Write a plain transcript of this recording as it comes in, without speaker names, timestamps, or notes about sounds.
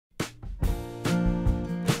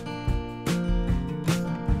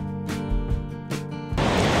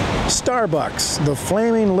Starbucks, the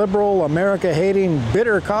flaming liberal, America-hating,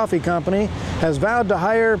 bitter coffee company, has vowed to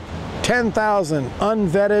hire 10,000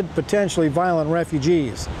 unvetted, potentially violent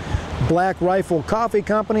refugees. Black Rifle Coffee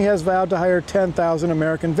Company has vowed to hire 10,000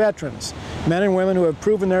 American veterans, men and women who have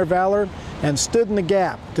proven their valor and stood in the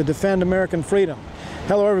gap to defend American freedom.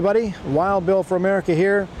 Hello everybody, Wild Bill for America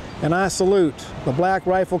here, and I salute the Black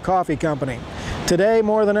Rifle Coffee Company. Today,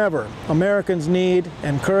 more than ever, Americans need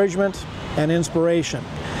encouragement and inspiration.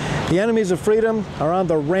 The enemies of freedom are on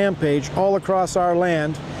the rampage all across our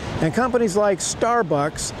land, and companies like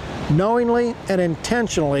Starbucks knowingly and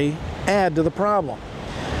intentionally add to the problem.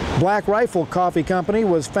 Black Rifle Coffee Company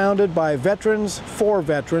was founded by veterans for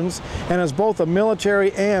veterans, and as both a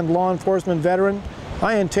military and law enforcement veteran,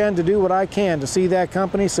 I intend to do what I can to see that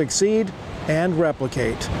company succeed and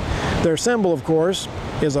replicate. Their symbol, of course,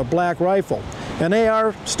 is a black rifle, an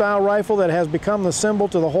AR-style rifle that has become the symbol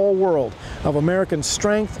to the whole world of American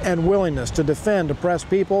strength and willingness to defend oppressed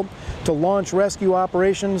people, to launch rescue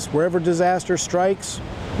operations wherever disaster strikes.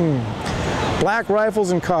 Black rifles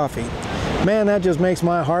and coffee. Man, that just makes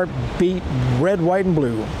my heart beat red, white, and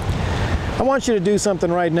blue. I want you to do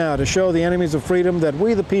something right now to show the enemies of freedom that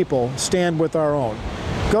we the people stand with our own.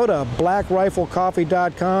 Go to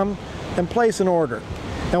blackriflecoffee.com and place an order.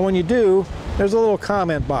 And when you do, there's a little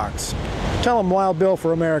comment box. Tell them Wild Bill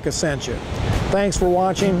for America sent you. Thanks for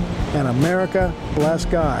watching, and America bless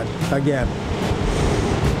God again.